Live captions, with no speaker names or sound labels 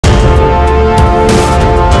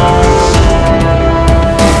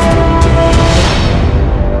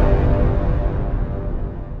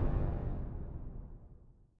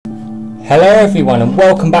Hello everyone and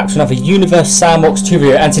welcome back to another Universe Sandbox 2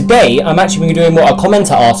 video, and today I'm actually going to be doing what a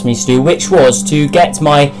commenter asked me to do, which was to get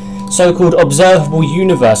my so-called observable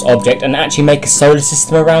universe object and actually make a solar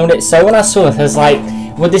system around it. So when I saw it, I was like,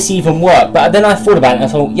 would this even work? But then I thought about it and I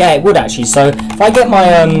thought, yeah, it would actually. So if I get my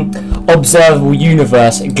observable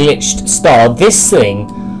universe glitched star, this thing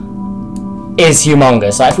is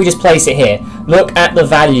humongous. Like if we just place it here, look at the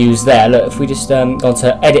values there. Look, if we just go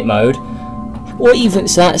to edit mode, or even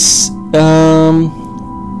so that's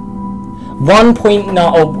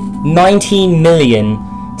 1.19 million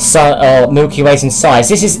Milky Ways in size.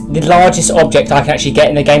 This is the largest object I can actually get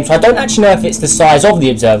in the game, so I don't actually know if it's the size of the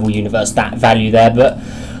observable universe, that value there, but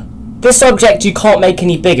this object you can't make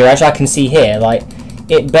any bigger, as I can see here. Like,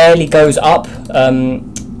 it barely goes up.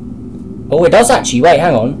 Oh, it does actually. Wait,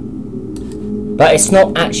 hang on. But it's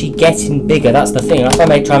not actually getting bigger, that's the thing. If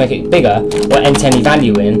I try and make it bigger, or enter any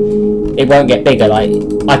value in, it won't get bigger. Like,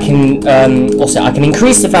 I can I can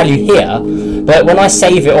increase the value here, but when I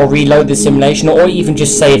save it or reload the simulation, or even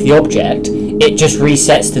just save the object, it just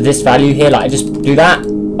resets to this value here. Like, I just do that,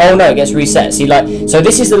 oh no, it gets reset. See, like, so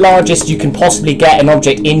this is the largest you can possibly get an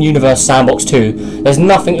object in Universe Sandbox 2. There's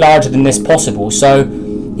nothing larger than this possible. So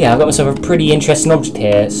yeah, I've got myself a pretty interesting object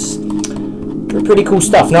here. It's pretty cool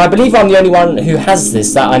stuff. Now I believe I'm the only one who has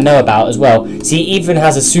this that I know about as well. See, it even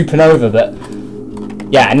has a supernova, but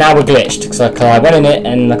yeah, and now we're glitched because I went in it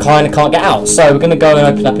and I kind of can't get out. So we're going to go and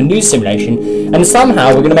open up a new simulation, and somehow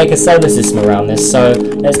we're going to make a solar system around this. So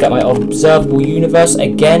let's get my observable universe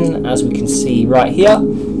again, as we can see right here.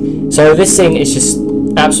 So this thing is just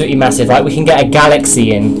absolutely massive. Like, we can get a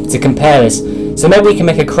galaxy in to compare this. So maybe we can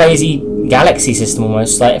make a crazy galaxy system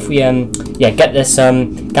almost. Like if we get this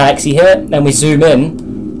galaxy here, then we zoom in.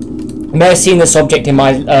 You may have seen this object in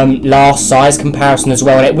my last size comparison as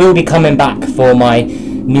well, and it will be coming back for my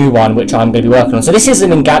new one, which I'm going to be working on. So this is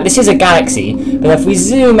a galaxy, but if we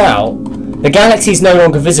zoom out, the galaxy is no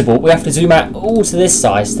longer visible. We have to zoom out all to this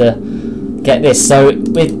size to get this. So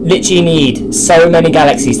we literally need so many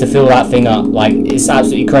galaxies to fill that thing up. Like, it's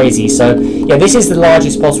absolutely crazy. So yeah, this is the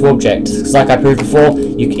largest possible object, because like I proved before,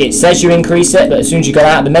 it says you increase it, but as soon as you go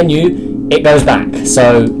out of the menu, it goes back.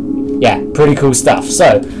 So yeah, pretty cool stuff.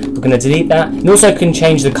 So we're going to delete that, and also can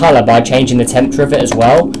change the colour by changing the temperature of it as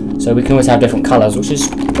well. So we can always have different colours, which is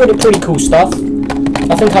pretty cool stuff.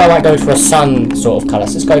 I think I might go for a sun sort of colour.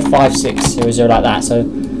 So let's go 5600 like that. So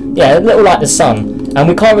yeah, a little like the sun. And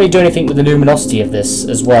we can't really do anything with the luminosity of this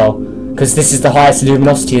as well, because this is the highest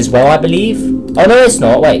luminosity as well, I believe. Oh no, it's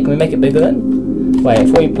not. Wait, can we make it bigger then? Wait,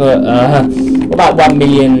 if we put what about 1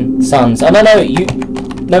 million suns? Oh no,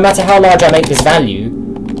 no matter how large I make this value,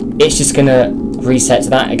 it's just gonna reset to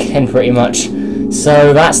that again pretty much.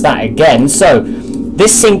 So that's that again. So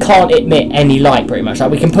this thing can't emit any light pretty much.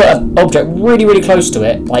 Like, we can put an object really close to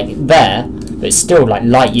it, like there, but it's still like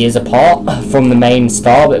light years apart from the main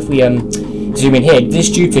star. But if we zoom in here, this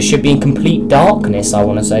Jupiter should be in complete darkness, I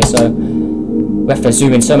want to say. So we have to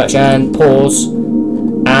zoom in so much and pause,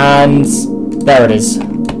 and there it is. So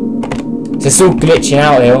it's all glitching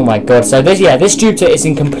out here. Oh my god. So this Jupiter is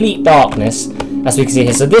in complete darkness, as we can see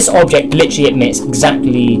here. So this object literally emits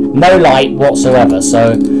exactly no light whatsoever.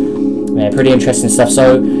 So yeah, pretty interesting stuff.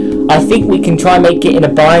 So I think we can try and make it in a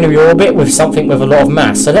binary orbit with something with a lot of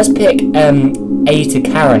mass. So let's pick Eta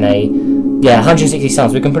Carinae. Yeah, 160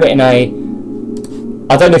 suns. We can put it in a,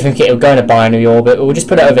 I don't even think it'll go in a binary orbit, but we'll just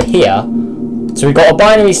put it over here. So we've got a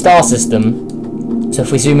binary star system. So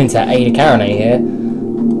if we zoom into Eta Carinae here,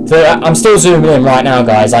 so I'm still zooming in right now,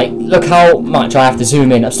 guys. Like, look how much I have to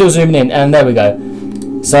zoom in. I'm still zooming in, and there we go.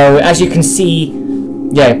 So as you can see,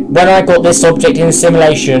 yeah, when I got this object in the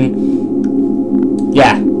simulation,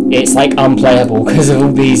 yeah, it's like unplayable because of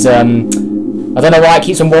all these. I don't know why it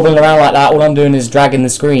keeps on wobbling around like that. All I'm doing is dragging the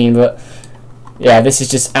screen, but yeah, this is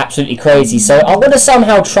just absolutely crazy. So I'm going to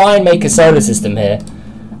somehow try and make a solar system here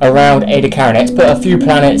around Eta Carinae. Let's put a few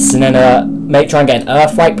planets, and then try and get an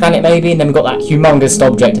Earth-like planet maybe, and then we've got that humongous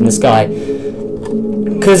object in the sky.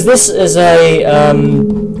 Because this is a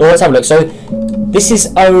well, let's have a look. So this is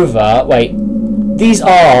over. Wait, these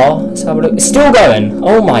are. Let's have a look. It's still going.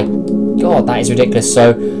 Oh my god, that is ridiculous.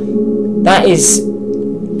 So that is,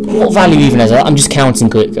 what value even is that? I'm just counting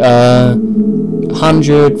quick.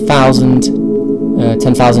 100,000,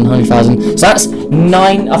 10,000, 100,000. So that's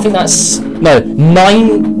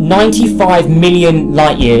 95 million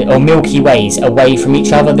light year or Milky Ways away from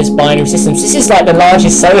each other. This binary system. So this is like the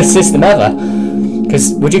largest solar system ever.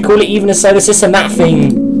 Because would you call it even a solar system? That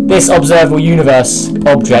thing, this observable universe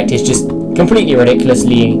object, is just completely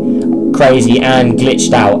ridiculously crazy and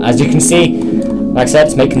glitched out. As you can see, Like I said,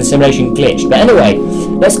 it's making the simulation glitch. But anyway,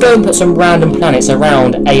 let's go and put some random planets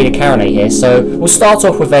around Ada Carinae here. So we'll start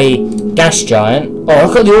off with a gas giant. Oh,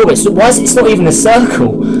 look at the orbits. Why is it? It's not even a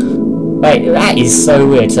circle? Wait, that is so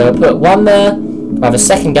weird. So I'll put one there. We'll have a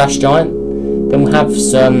second gas giant. Then we'll have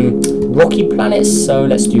some rocky planets. So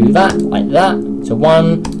let's do that, like that. So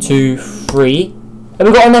 1, 2, 3. And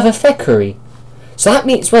we've got another Thackeray. So that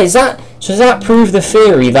means, wait, so does that prove the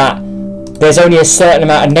theory that there's only a certain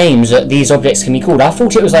amount of names that these objects can be called? I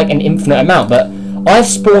thought it was like an infinite amount, but I've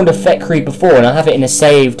spawned a Thackeray before, and I have it in a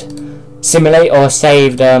saved simulate or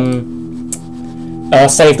saved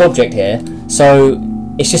object here. So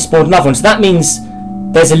it's just spawned another one. So that means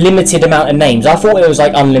there's a limited amount of names. I thought it was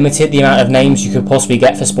like unlimited, the amount of names you could possibly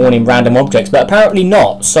get for spawning random objects, but apparently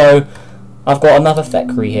not. So I've got another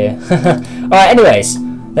Thackeray here. Alright, anyways.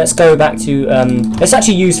 Let's go back to, let's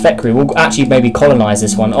actually use Thackeray. We'll actually maybe colonise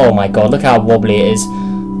this one. Oh my god, look how wobbly it is.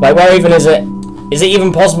 Wait, where even is it? Is it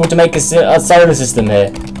even possible to make a solar system here?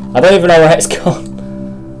 I don't even know where it's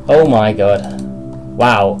gone. Oh my god.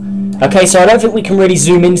 Wow. Okay, so I don't think we can really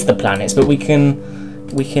zoom into the planets, but we can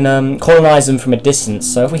colonise them from a distance.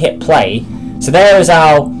 So if we hit play, so there is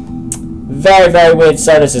our very, very weird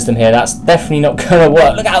solar system here. That's definitely not going to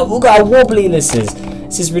work. Look how wobbly this is.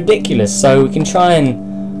 This is ridiculous. So we can try and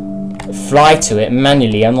fly to it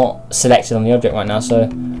manually. I'm not selected on the object right now, so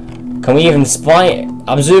can we even spy it?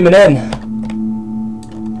 I'm zooming in.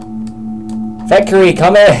 Thackeray,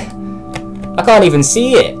 come here. I can't even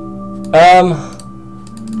see it.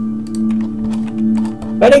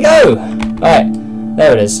 Where'd it go? Alright,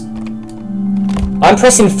 there it is. I'm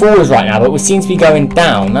pressing forwards right now, but we seem to be going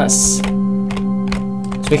down. So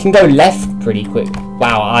we can go left pretty quick.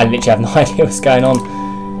 Wow, I literally have no idea what's going on.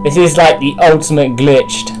 This is like the ultimate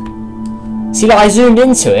glitched. See, like I zoomed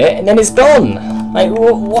into it and then it's gone. Like,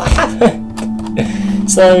 what happened?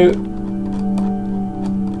 So,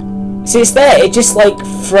 see, it's there. It just like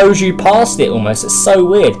throws you past it almost. It's so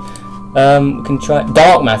weird. We can try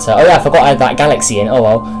dark matter. Oh yeah, I forgot I had that galaxy in. Oh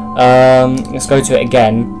well. Let's go to it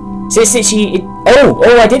again. See, it's literally. Oh,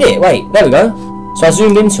 I did it. Wait, there we go. So I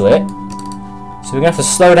zoomed into it. So we're gonna have to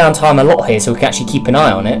slow down time a lot here so we can actually keep an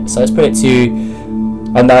eye on it. So let's put it to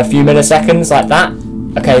under a few milliseconds like that.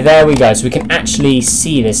 Okay, there we go. So we can actually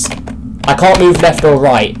see this. I can't move left or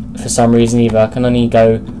right for some reason either. I can only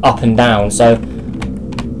go up and down. So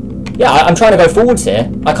yeah, I'm trying to go forwards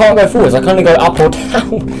here. I can't go forwards. I can only go up or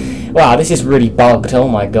down. Wow, this is really bugged. Oh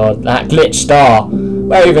my god, that glitch star.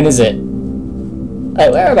 Where even is it? Hey,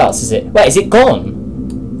 whereabouts is it? Wait, is it gone?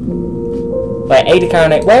 Wait, Ada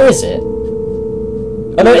Carinae, where is it?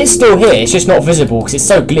 Oh no, it's still here, it's just not visible because it's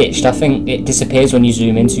so glitched. I think it disappears when you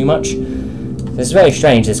zoom in too much. It's very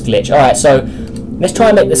strange, this glitch. Alright, so let's try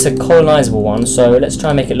and make this a colonisable one. So let's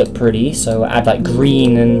try and make it look pretty. So add like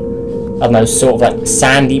green and, I don't know, sort of like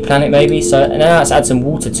sandy planet maybe. So now let's add some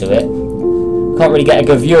water to it. Can't really get a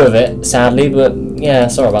good view of it, sadly, but yeah,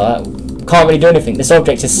 sorry about that. Can't really do anything. This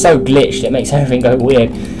object is so glitched, it makes everything go weird.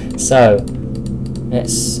 So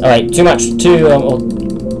let's, alright, too less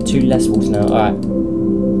water now. Alright.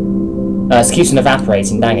 It keeps on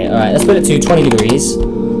evaporating, dang it. Alright, let's put it to 20 degrees.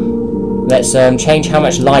 Let's change how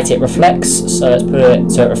much light it reflects. So let's put it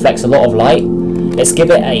so it reflects a lot of light. Let's give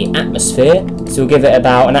it an atmosphere. So we'll give it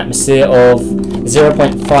about an atmosphere of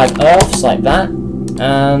 0.5 Earths, like that.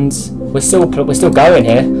 And we're still going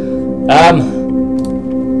here.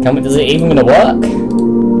 Is it even going to work?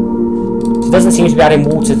 It doesn't seem to be adding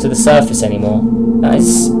water to the surface anymore. That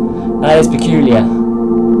is peculiar.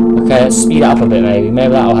 Okay, let's speed it up a bit maybe.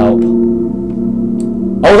 Maybe that'll help.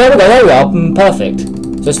 Oh, there we go, perfect.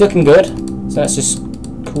 So it's looking good. So let's just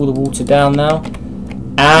pull the water down now.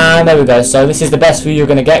 And there we go. So this is the best view you're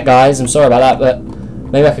going to get, guys. I'm sorry about that, but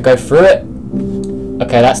maybe I could go through it.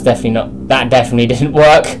 Okay, that definitely didn't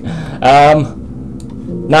work.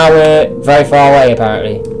 Now we're very far away,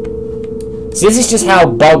 apparently. So this is just how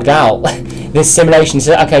bugged out this simulation is.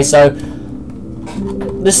 Okay, so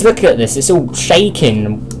let's look at this. It's all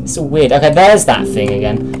shaking. It's all weird. Okay, there's that thing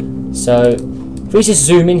again. So if we just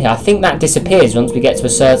zoom in here, I think that disappears once we get to a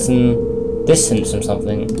certain distance from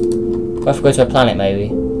something. We'll have to go to a planet, maybe.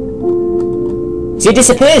 See, it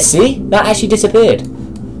disappears, see? That actually disappeared.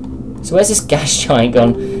 So where's this gas giant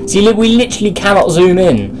gone? See, look, we literally cannot zoom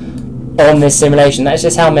in on this simulation. That's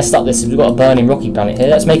just how messed up this is. We've got a burning rocky planet here.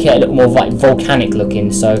 Let's make it a little more like volcanic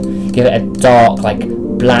looking. So give it a dark, like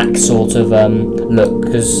black sort of look.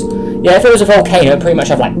 Because yeah, if it was a volcano, it pretty much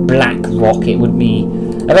have like black rock. It would be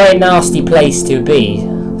a very nasty place to be.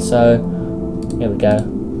 So here we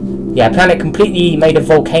go. Yeah, a planet completely made of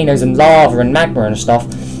volcanoes and lava and magma and stuff.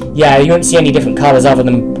 Yeah, you won't see any different colours other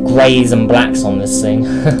than greys and blacks on this thing.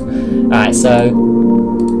 Alright, so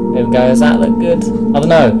there we go. Does that look good? I don't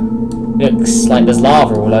know. It looks like there's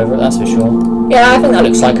lava all over it, that's for sure. Yeah, I think that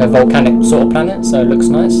looks like a volcanic sort of planet, so it looks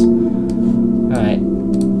nice. Alright.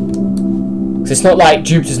 So it's not like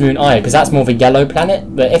Jupiter's moon either, because that's more of a yellow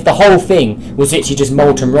planet. But if the whole thing was literally just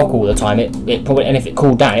molten rock all the time, it probably, and if it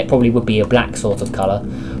cooled down, it probably would be a black sort of colour,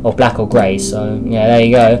 or black or grey. So yeah, there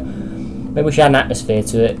you go. Maybe we should add an atmosphere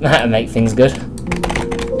to it. That would make things good.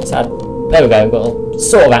 Let's add, there we go. We've got a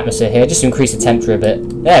sort of atmosphere here, just to increase the temperature a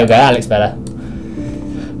bit. There we go. That looks better.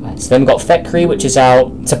 Right, so then we've got Thekri, which is our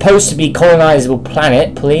supposed to be colonisable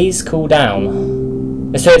planet. Please cool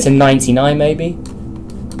down. Let's put it to 99 maybe.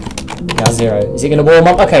 Now 0. Is it going to warm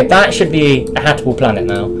up? Okay, that should be a habitable planet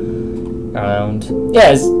now. Around.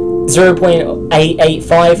 Yeah,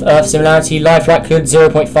 0.885 Earth similarity, life likelihood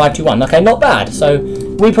 0.521. Okay, not bad. So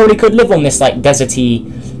we probably could live on this like deserty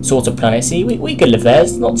sort of planet. See, we could live there.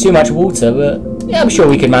 It's not too much water, but yeah, I'm sure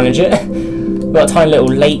we could manage it. We've got tiny little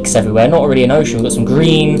lakes everywhere. Not really an ocean. We've got some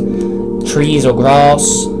green trees or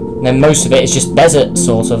grass. And then most of it is just desert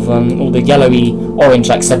sort of, all the yellowy orange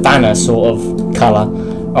like savanna sort of colour.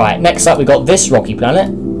 Alright, next up we've got this rocky planet.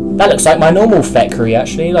 That looks like my normal Thekri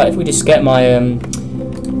actually. Like if we just get my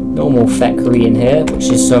normal Thekri in here, which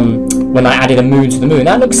is when I added a moon to the moon.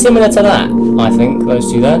 That looks similar to that, I think, those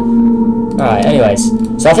two there. Alright, anyways.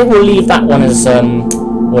 So I think we'll leave that one as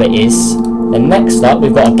what it is. Then next up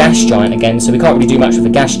we've got a gas giant again, so we can't really do much with a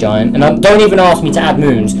gas giant. And don't even ask me to add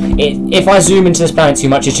moons. If I zoom into this planet too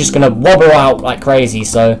much, it's just going to wobble out like crazy,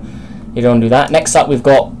 so you don't want to do that. Next up we've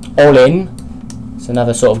got Olin. It's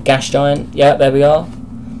another sort of gas giant. Yeah, there we are.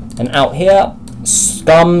 And out here,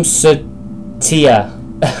 Skamsutia.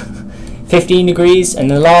 15 degrees.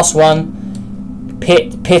 And the last one,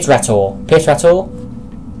 Pitrator. Pitrator?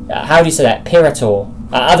 How do you say that? Pirator.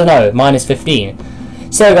 I don't know. Minus 15.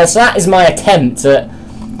 So guys, so that is my attempt at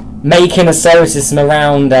making a solar system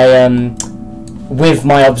around a with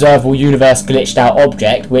my observable universe glitched out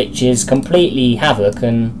object, which is completely havoc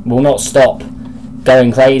and will not stop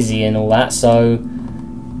going crazy and all that. So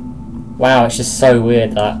wow, it's just so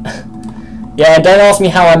weird that. Yeah, don't ask me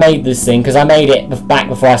how I made this thing, because I made it back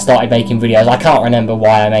before I started making videos. I can't remember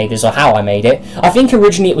why I made this or how I made it. I think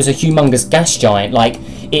originally it was a humongous gas giant. Like,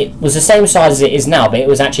 it was the same size as it is now, but it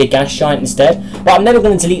was actually a gas giant instead. But I'm never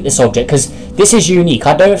going to delete this object, because this is unique.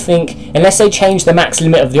 I don't think, unless they change the max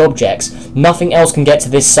limit of the objects, nothing else can get to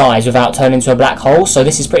this size without turning into a black hole. So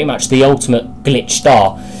this is pretty much the ultimate glitch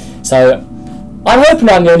star. So I'm hoping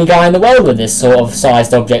I'm the only guy in the world with this sort of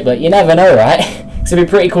sized object, but you never know, right? So it'd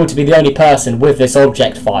be pretty cool to be the only person with this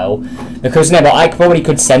object file, because no, but I probably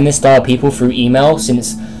could send this to other people through email,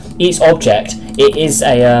 since each object it is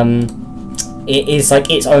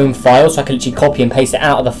like its own file, so I can literally copy and paste it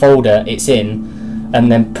out of the folder it's in,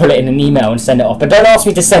 and then put it in an email and send it off. But don't ask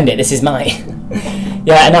me to send it. This is mine.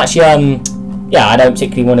 Yeah, and actually, yeah, I don't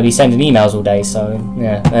particularly want to be sending emails all day, so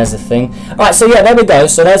yeah, there's the thing. Alright, so yeah, there we go.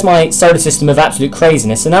 So there's my solar system of absolute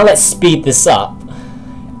craziness. So now let's speed this up.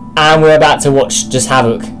 And we're about to watch just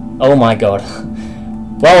havoc. Oh my god.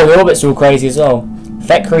 Well, the orbit's all crazy as well.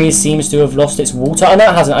 Thekri seems to have lost its water. Oh no,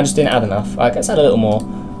 it hasn't. I just didn't add enough. Alright, let's add a little more.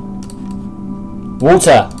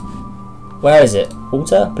 Water. Where is it?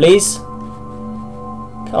 Water, please?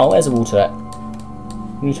 Oh, where's the water at?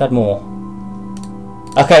 We need to add more.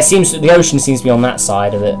 Okay, it seems the ocean seems to be on that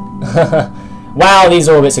side of it. Wow, these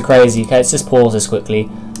orbits are crazy. Okay, let's just pause this quickly.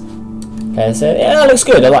 Okay, so yeah, that looks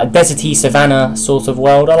good. I like deserty savannah sort of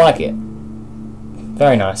world. I like it.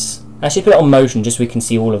 Very nice. Actually, put it on motion just so we can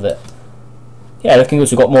see all of it. Yeah, looking good.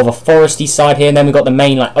 So we've got more of a foresty side here, and then we've got the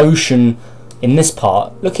main like ocean in this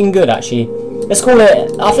part. Looking good, actually. Let's call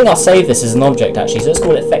it. I think I'll save this as an object actually. So let's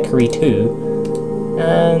call it Thekri 2,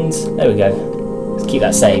 and there we go. Let's keep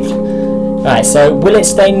that saved. Alright, so will it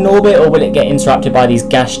stay in orbit or will it get interrupted by these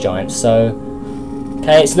gas giants? So,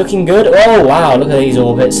 okay, it's looking good. Oh wow, look at these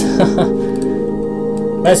orbits.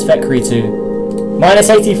 Where's Thekri 2? Minus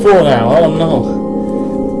 84 now, oh no.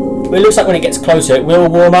 But it looks like when it gets closer it will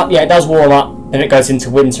warm up. Yeah, it does warm up, then it goes into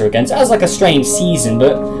winter again. So that's like a strange season,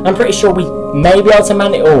 but I'm pretty sure we may be able to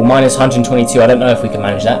manage it. Oh, minus 122, I don't know if we can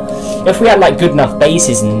manage that. If we had like good enough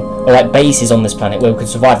bases or like bases on this planet where we could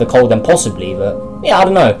survive the cold, then possibly, but yeah, I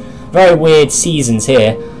don't know. Very weird seasons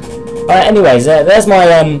here. Anyways, there's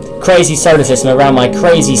my crazy solar system around my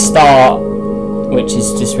crazy star, which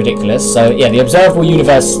is just ridiculous. So yeah, the observable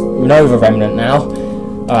universe nova remnant now.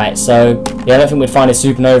 Alright, so yeah, I don't think we'd find a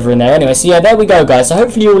supernova in there anyway. So yeah, there we go, guys. So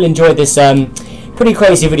hopefully you all enjoyed this pretty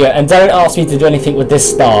crazy video, and don't ask me to do anything with this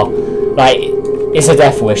star. Like, it's a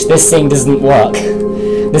death wish. This thing doesn't work.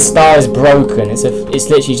 This star is broken. It's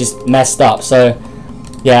literally just messed up. So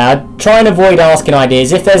yeah, I try and avoid asking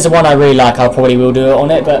ideas. If there's one I really like, I probably will do it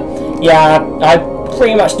on it, but yeah, I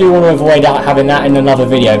pretty much do want to avoid having that in another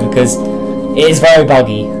video because it is very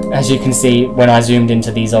buggy, as you can see when I zoomed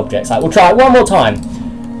into these objects. Like, we'll try it one more time.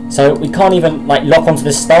 So we can't even like lock onto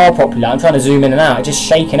the star properly. I'm trying to zoom in and out, it's just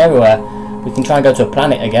shaking everywhere. We can try and go to a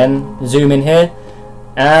planet again, zoom in here,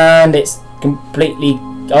 and it's completely,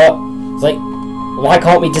 oh, it's like, why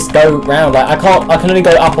can't we just go round? Like, I can only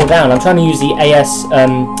go up or down. I'm trying to use the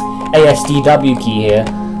ASDW key here,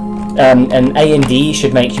 and A and D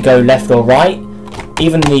should make you go left or right.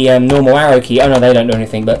 Even the normal arrow key, oh no, they don't do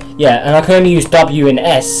anything, but yeah, and I can only use W and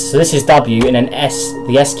S, so this is W, and then S,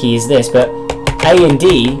 the S key is this, but A and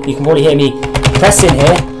D, you can probably hear me pressing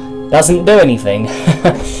here, doesn't do anything.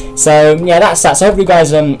 So yeah, that's that. So hopefully you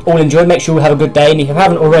guys all enjoyed. Make sure you have a good day, and if you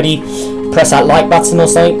haven't already, press that like button or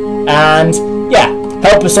something, and yeah,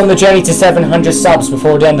 help us on the journey to 700 subs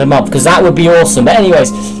before the end of the month, because that would be awesome. But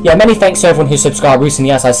anyways, yeah, many thanks to everyone who subscribed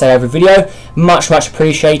recently, as I say every video. Much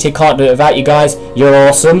appreciated. Can't do it without you guys. You're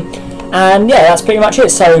awesome. And yeah, that's pretty much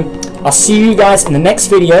it. So I'll see you guys in the next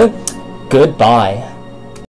video. Goodbye.